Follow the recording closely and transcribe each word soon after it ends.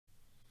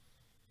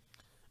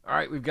All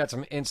right, we've got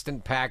some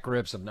instant pack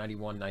rips of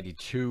 91,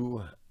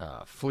 92.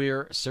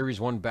 Fleer, Series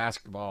 1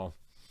 basketball.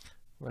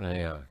 We're going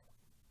to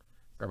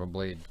grab a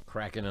blade,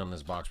 crack in on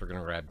this box. We're going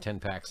to grab 10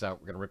 packs out.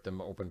 We're going to rip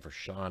them open for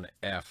Sean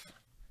F.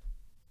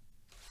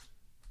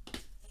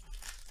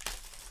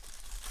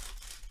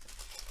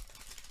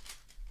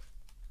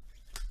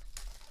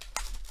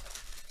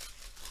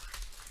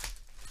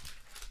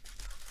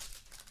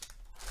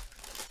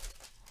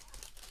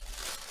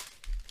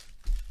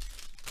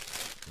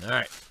 All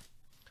right,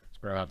 let's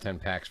grab out 10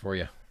 packs for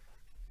you.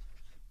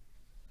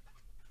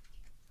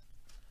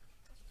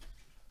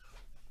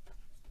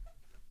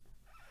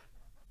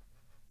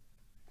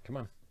 Come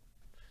on.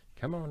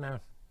 Come on now.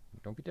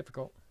 Don't be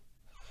difficult.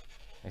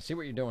 I see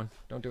what you're doing.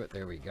 Don't do it.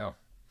 There we go.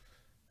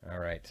 All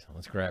right,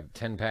 let's grab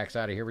 10 packs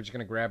out of here. We're just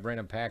going to grab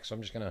random packs, so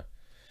I'm just going to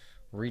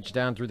reach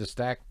down through the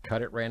stack,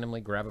 cut it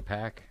randomly, grab a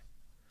pack.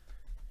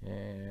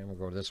 And we'll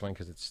go to this one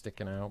because it's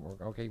sticking out.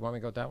 Okay, you want me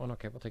to go with that one?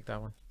 Okay, we'll take that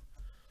one.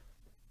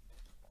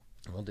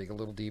 We'll dig a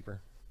little deeper.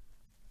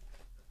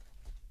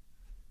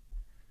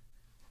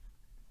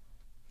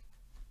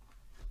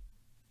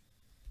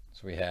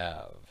 So we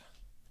have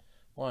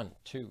 1,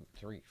 2,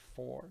 3,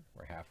 4.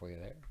 We're halfway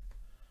there.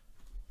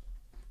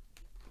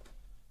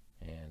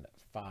 And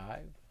 5.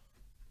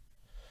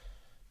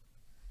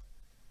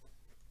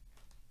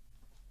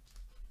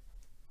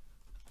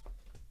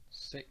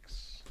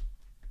 6.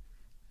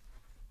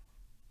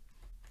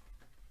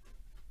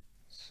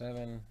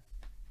 7.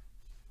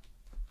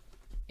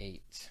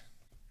 8.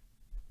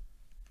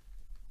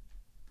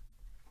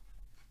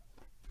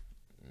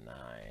 9.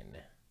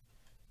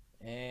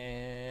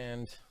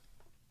 And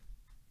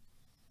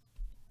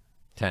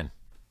 10.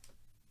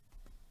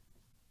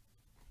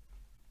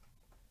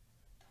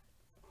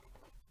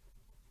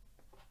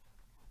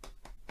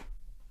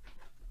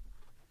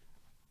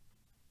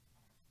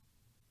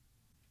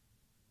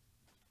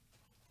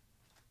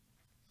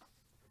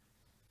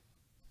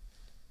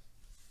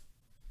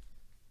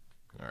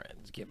 All right,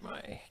 let's get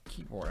my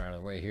keyboard out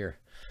of the way here.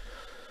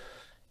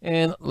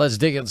 And let's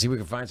dig it and see if we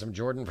can find some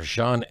Jordan for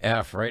Sean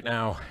F. right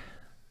now.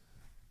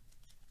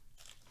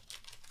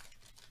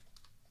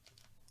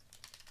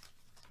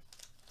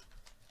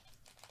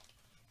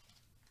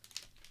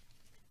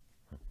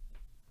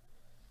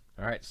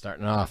 All right,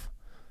 starting off,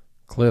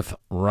 Cliff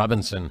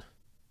Robinson.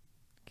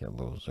 Get a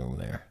little zoom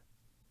there.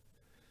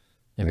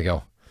 There we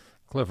go.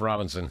 Cliff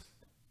Robinson.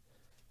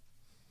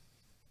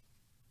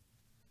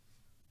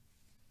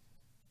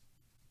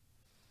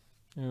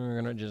 And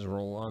we're going to just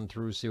roll on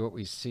through, see what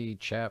we see.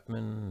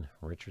 Chapman,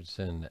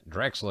 Richardson,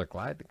 Drexler,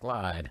 Clyde the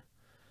Glide.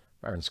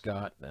 Byron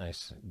Scott,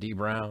 nice. D.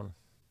 Brown.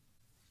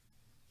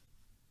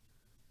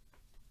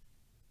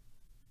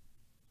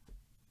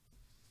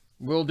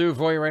 We'll do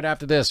for you right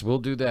after this. We'll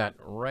do that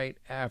right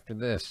after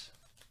this.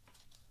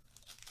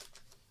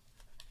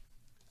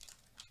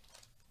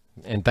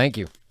 And thank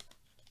you.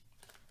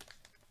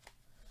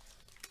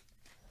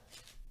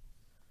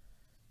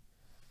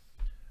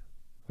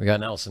 We got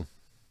Nelson.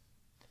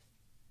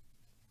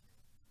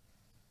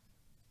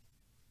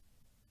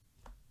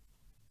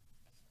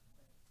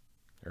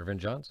 Irvin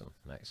Johnson,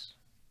 nice.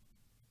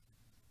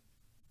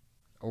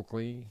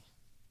 Oakley.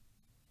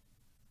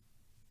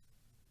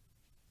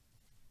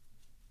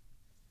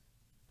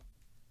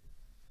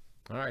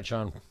 All right,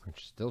 Sean, we're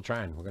still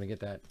trying. We're going to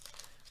get that.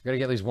 We've got to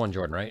get at least one,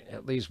 Jordan, right?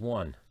 At least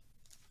one.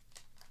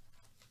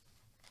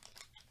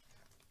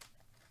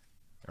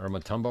 Or a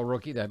Mutombo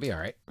rookie, that'd be all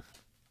right.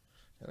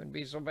 That wouldn't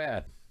be so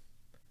bad.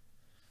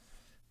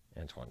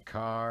 Antoine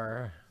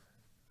Carr.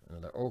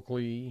 Another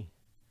Oakley.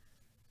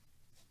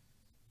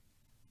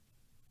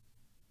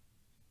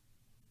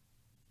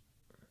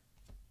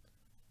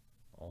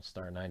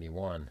 All-Star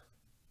 91.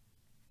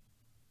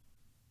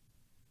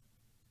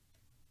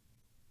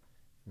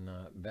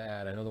 Not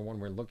bad. I know the one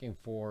we're looking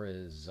for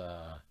is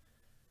I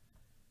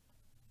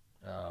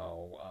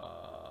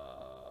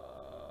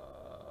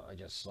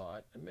just saw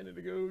it a minute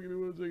ago. Give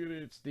me 1 second.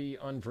 It's the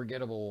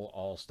Unforgettable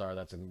All-Star.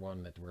 That's the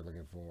one that we're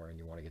looking for, and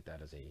you want to get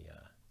that as a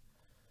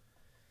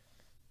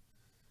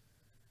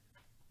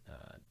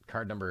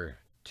card number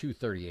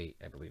 238,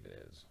 I believe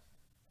it is.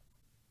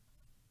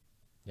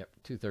 Yep,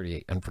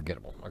 238.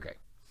 Unforgettable. Okay.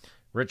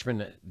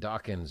 Richmond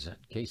Dawkins,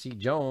 Casey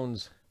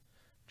Jones,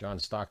 John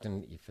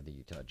Stockton for the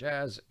Utah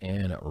Jazz,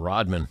 and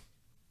Rodman.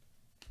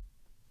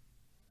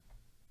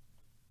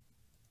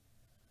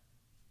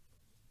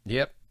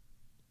 Yep.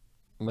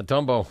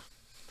 Mutombo.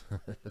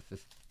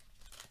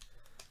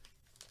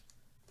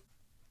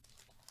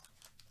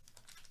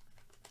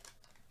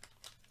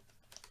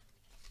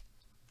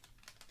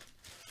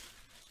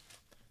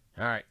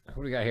 All right,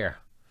 who do we got here?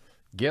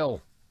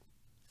 Gill,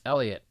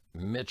 Elliott,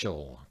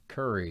 Mitchell,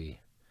 Curry,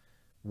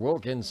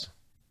 Wilkins.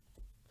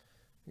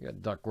 We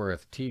got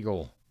Duckworth,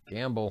 Teagle,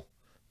 Gamble,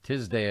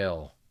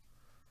 Tisdale,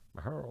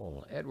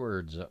 Hurl,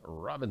 Edwards,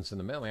 Robinson,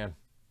 the mailman,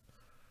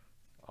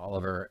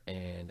 Oliver,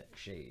 and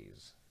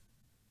Shays.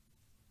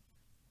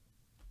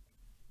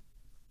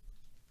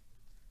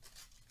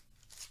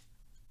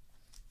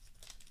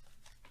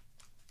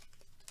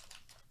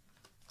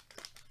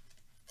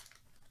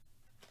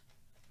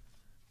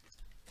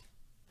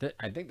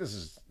 I think this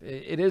is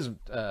it is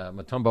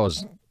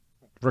Mutombo's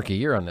rookie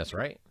year on this,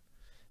 right?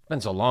 It's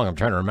been so long. I'm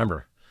trying to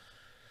remember.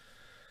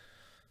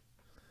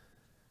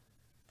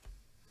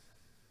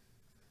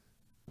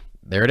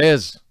 There it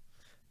is.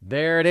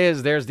 There it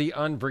is. There's the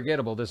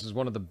unforgettable. This is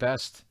one of the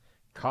best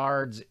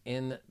cards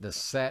in the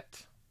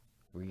set.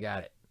 We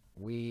got it.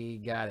 We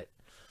got it.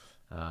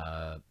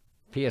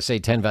 PSA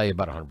 10 value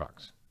about $100.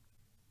 So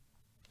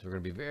we're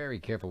going to be very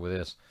careful with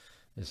this.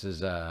 This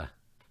is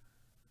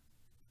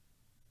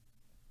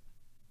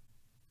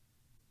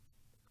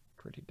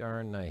pretty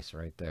darn nice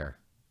right there.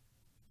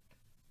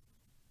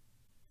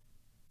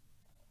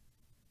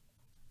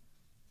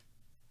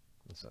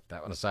 Let's set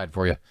that one aside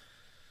for you.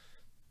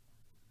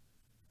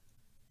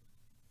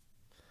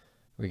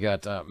 We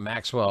got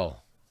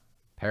Maxwell,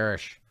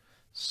 Parrish,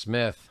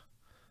 Smith,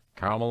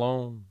 Karl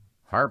Malone,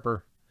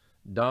 Harper,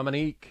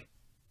 Dominique,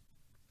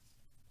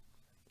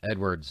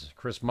 Edwards,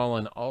 Chris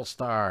Mullin,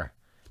 All-Star,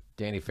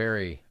 Danny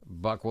Ferry,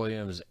 Buck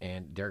Williams,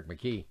 and Derek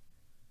McKee.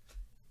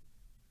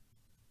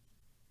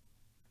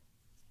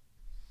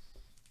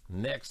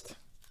 Next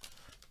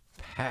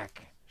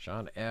pack,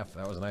 Sean F.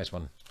 That was a nice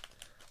one.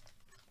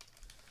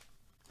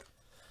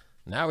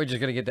 Now we're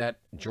just going to get that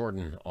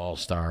Jordan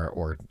All-Star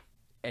or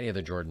any of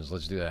the Jordans.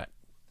 Let's do that.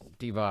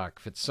 Divock,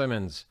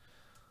 Fitzsimmons,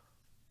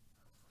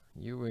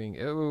 Ewing.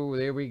 Oh,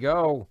 there we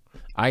go.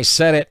 I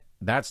said it.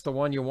 That's the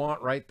one you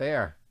want right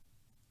there.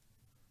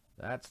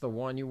 That's the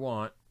one you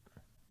want.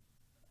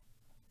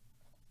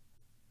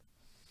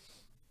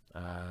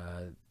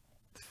 Let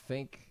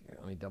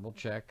me double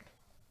check.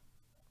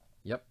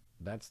 Yep,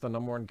 that's the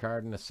number one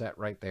card in the set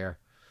right there.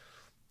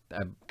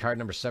 Card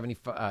number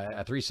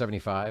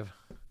 375.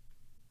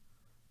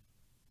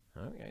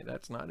 Okay,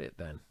 that's not it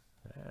then.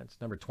 That's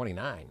number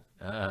 29.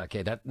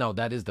 Okay, that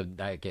is the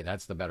okay.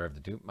 That's the better of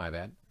the two. My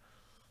bad.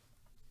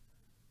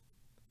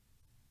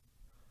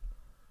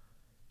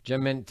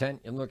 Gem Mint 10.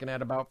 You're looking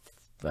at about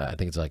I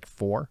think it's like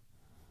 4.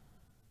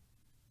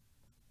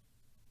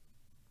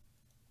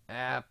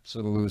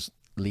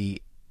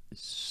 Absolutely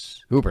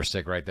super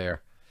sick right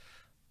there.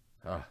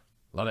 Oh,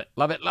 love it,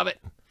 love it, love it.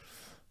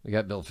 We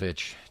got Bill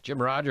Fitch,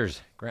 Jim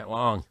Rogers, Grant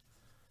Long,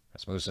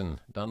 Rasmussen,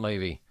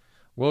 Dunleavy,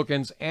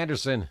 Wilkins,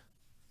 Anderson.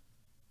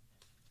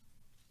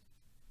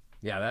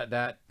 Yeah,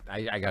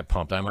 I got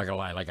pumped. I'm not gonna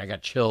lie. Like I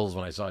got chills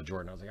when I saw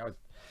Jordan. I was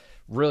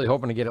really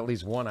hoping to get at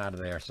least one out of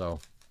there. So,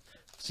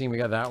 seeing we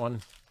got that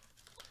one.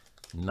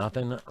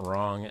 Nothing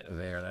wrong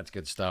there. That's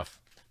good stuff.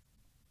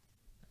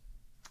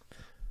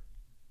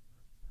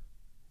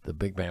 The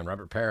big man,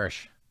 Robert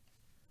Parrish.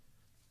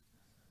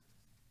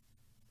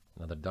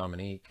 Another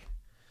Dominique.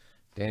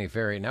 Danny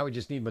Ferry. Now we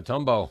just need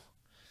Mutombo.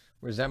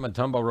 Where's that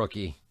Mutombo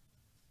rookie?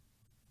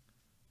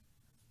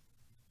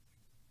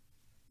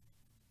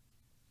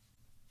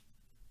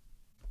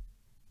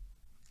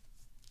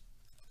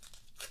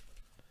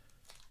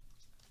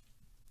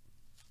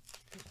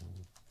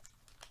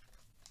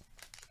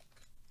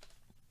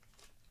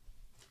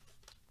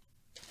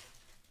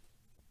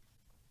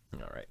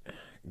 All right.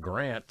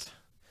 Grant,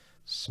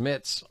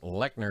 Smits,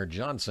 Lechner,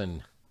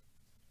 Johnson,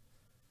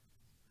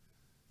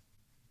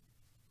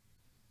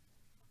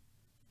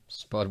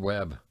 Spud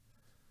Webb,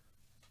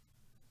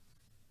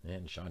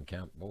 and Sean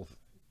Kemp. Both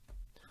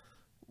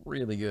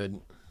really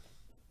good.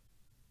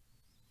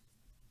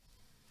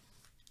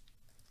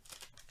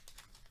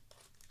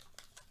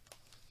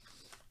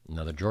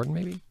 Another Jordan,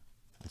 maybe?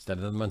 Instead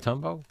of the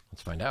Mutombo?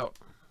 Let's find out.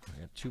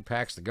 We got 2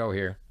 packs to go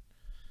here.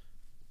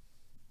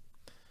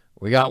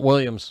 We got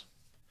Williams,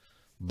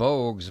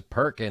 Bogues,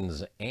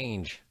 Perkins,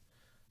 Ainge.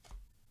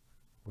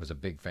 Was a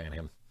big fan of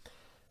him.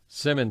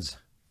 Simmons,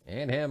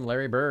 and him,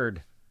 Larry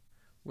Bird,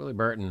 Willie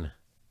Burton,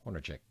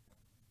 Wonderchick,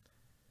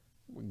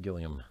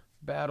 Gilliam,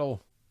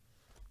 Battle,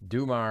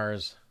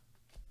 Dumars,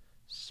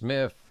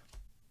 Smith,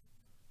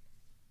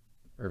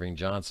 Irving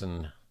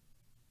Johnson.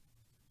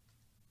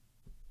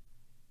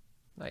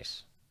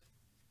 Nice.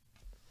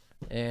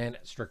 And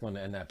Strickland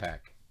to end that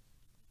pack.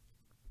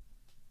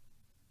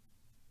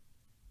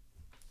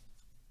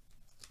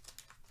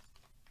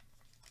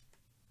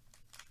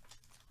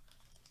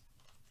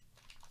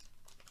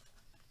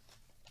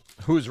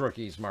 Who's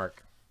rookies,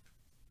 Mark?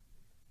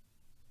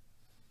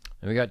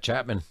 And we got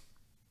Chapman,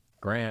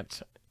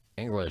 Grant,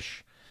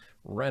 English,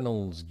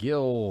 Reynolds,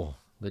 Gill,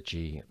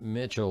 Litchie,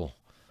 Mitchell,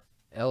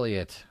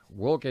 Elliott,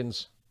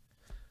 Wilkins,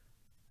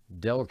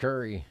 Del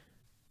Curry.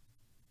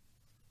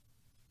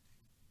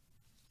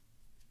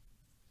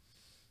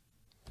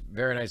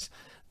 Very nice.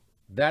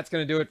 That's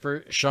going to do it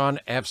for Sean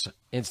F's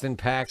instant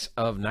packs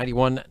of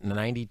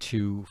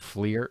 91-92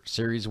 Fleer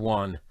Series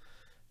 1.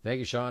 Thank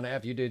you, Sean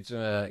F. You did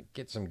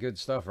get some good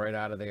stuff right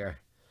out of there.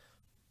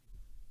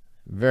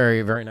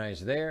 Very, very nice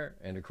there.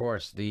 And, of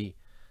course, the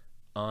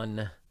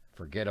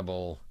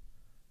unforgettable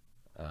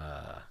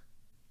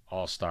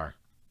All-Star.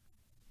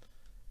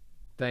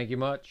 Thank you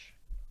much.